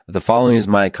The following is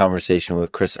my conversation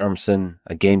with Chris Urmson,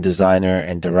 a game designer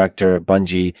and director at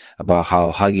Bungie, about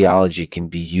how Hagiology can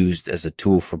be used as a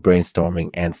tool for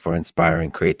brainstorming and for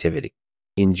inspiring creativity.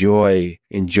 Enjoy.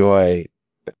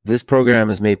 This program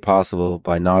is made possible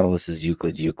by Nautilus's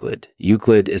Euclid.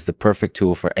 Euclid is the perfect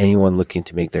tool for anyone looking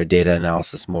to make their data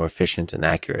analysis more efficient and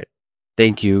accurate.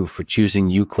 Thank you for choosing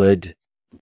Euclid.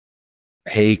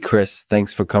 Hey, Chris,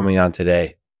 thanks for coming on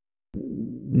today.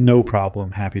 No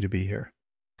problem. Happy to be here.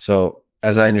 So,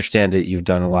 as I understand it, you've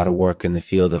done a lot of work in the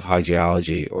field of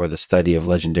hagiology, or the study of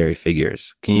legendary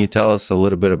figures. Can you tell us a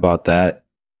little bit about that?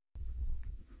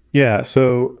 Yeah,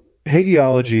 so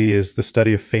hagiology is the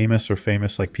study of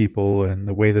famous-like people and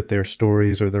the way that their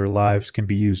stories or their lives can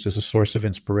be used as a source of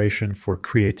inspiration for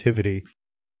creativity.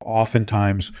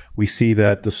 Oftentimes, we see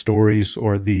that the stories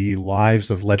or the lives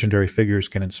of legendary figures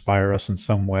can inspire us in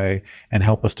some way and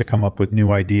help us to come up with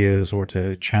new ideas or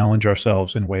to challenge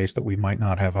ourselves in ways that we might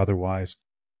not have otherwise.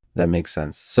 That makes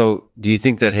sense. So, do you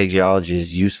think that hagiology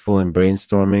is useful in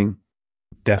brainstorming?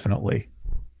 Definitely.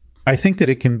 I think that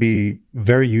it can be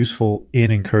very useful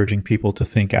in encouraging people to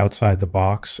think outside the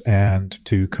box and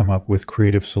to come up with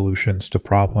creative solutions to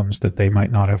problems that they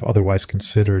might not have otherwise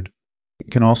considered. It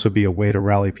can also be a way to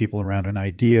rally people around an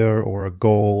idea or a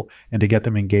goal and to get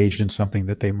them engaged in something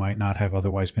that they might not have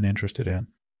otherwise been interested in.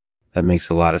 That makes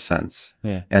a lot of sense.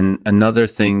 Yeah. And another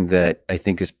thing that I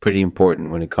think is pretty important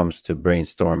when it comes to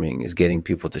brainstorming is getting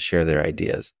people to share their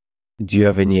ideas. Do you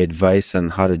have any advice on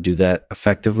how to do that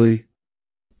effectively?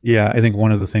 Yeah, I think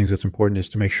one of the things that's important is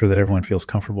to make sure that everyone feels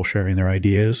comfortable sharing their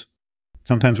ideas.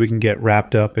 Sometimes we can get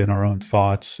wrapped up in our own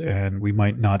thoughts and we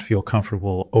might not feel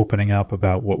comfortable opening up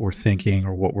about what we're thinking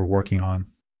or what we're working on.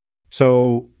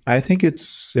 So I think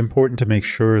it's important to make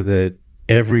sure that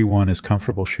everyone is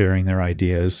comfortable sharing their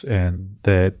ideas and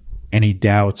that any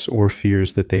doubts or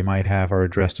fears that they might have are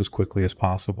addressed as quickly as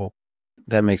possible.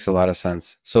 That makes a lot of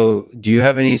sense. So do you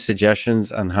have any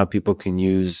suggestions on how people can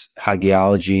use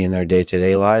hagiology in their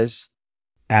day-to-day lives?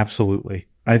 Absolutely.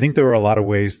 I think there are a lot of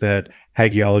ways that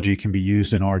hagiology can be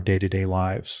used in our day-to-day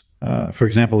lives. For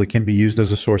example, it can be used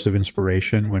as a source of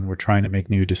inspiration when we're trying to make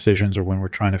new decisions or when we're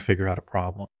trying to figure out a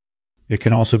problem. It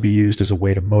can also be used as a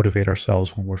way to motivate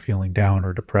ourselves when we're feeling down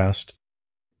or depressed.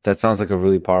 That sounds like a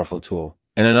really powerful tool.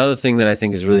 And another thing that I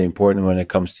think is really important when it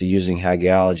comes to using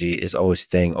hagiology is always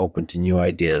staying open to new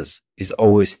ideas.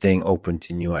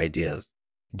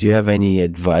 Do you have any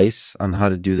advice on how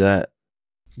to do that?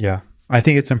 Yeah. I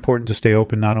think it's important to stay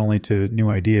open not only to new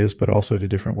ideas, but also to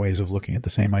different ways of looking at the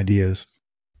same ideas.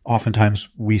 Oftentimes,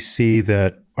 we see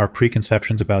that our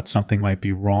preconceptions about something might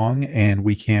be wrong, and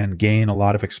we can gain a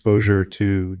lot of exposure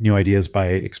to new ideas by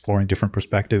exploring different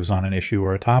perspectives on an issue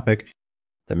or a topic.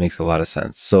 That makes a lot of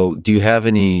sense. So do you have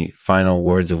any final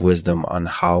words of wisdom on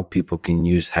how people can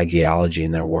use hagiology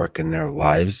in their work and their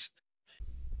lives?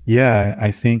 Yeah,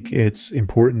 I think it's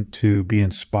important to be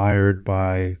inspired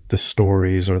by the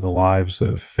stories or the lives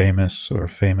of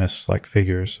famous-like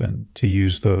figures and to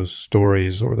use those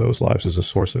stories or those lives as a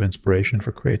source of inspiration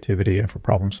for creativity and for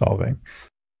problem solving.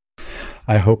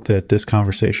 I hope that this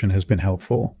conversation has been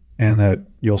helpful and that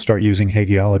you'll start using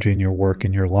hagiology in your work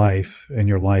and your life in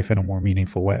a more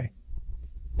meaningful way.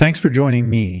 Thanks for joining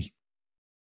me.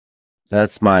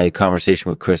 That's my conversation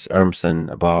with Chris Urmson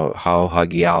about how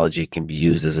hagiology can be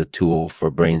used as a tool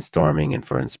for brainstorming and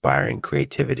for inspiring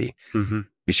creativity. Mm-hmm.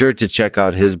 Be sure to check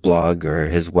out his blog or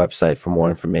his website for more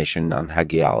information on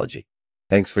hagiology.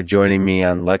 Thanks for joining me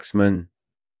on Lexman.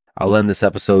 I'll end this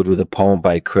episode with a poem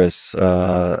by Chris.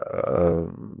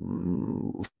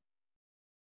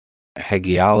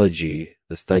 Hagiology,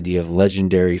 the study of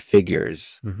legendary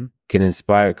figures, can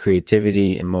inspire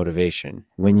creativity and motivation.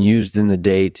 When used in the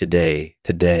day-to-day,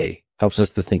 helps us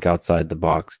to think outside the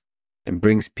box and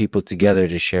brings people together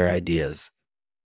to share ideas.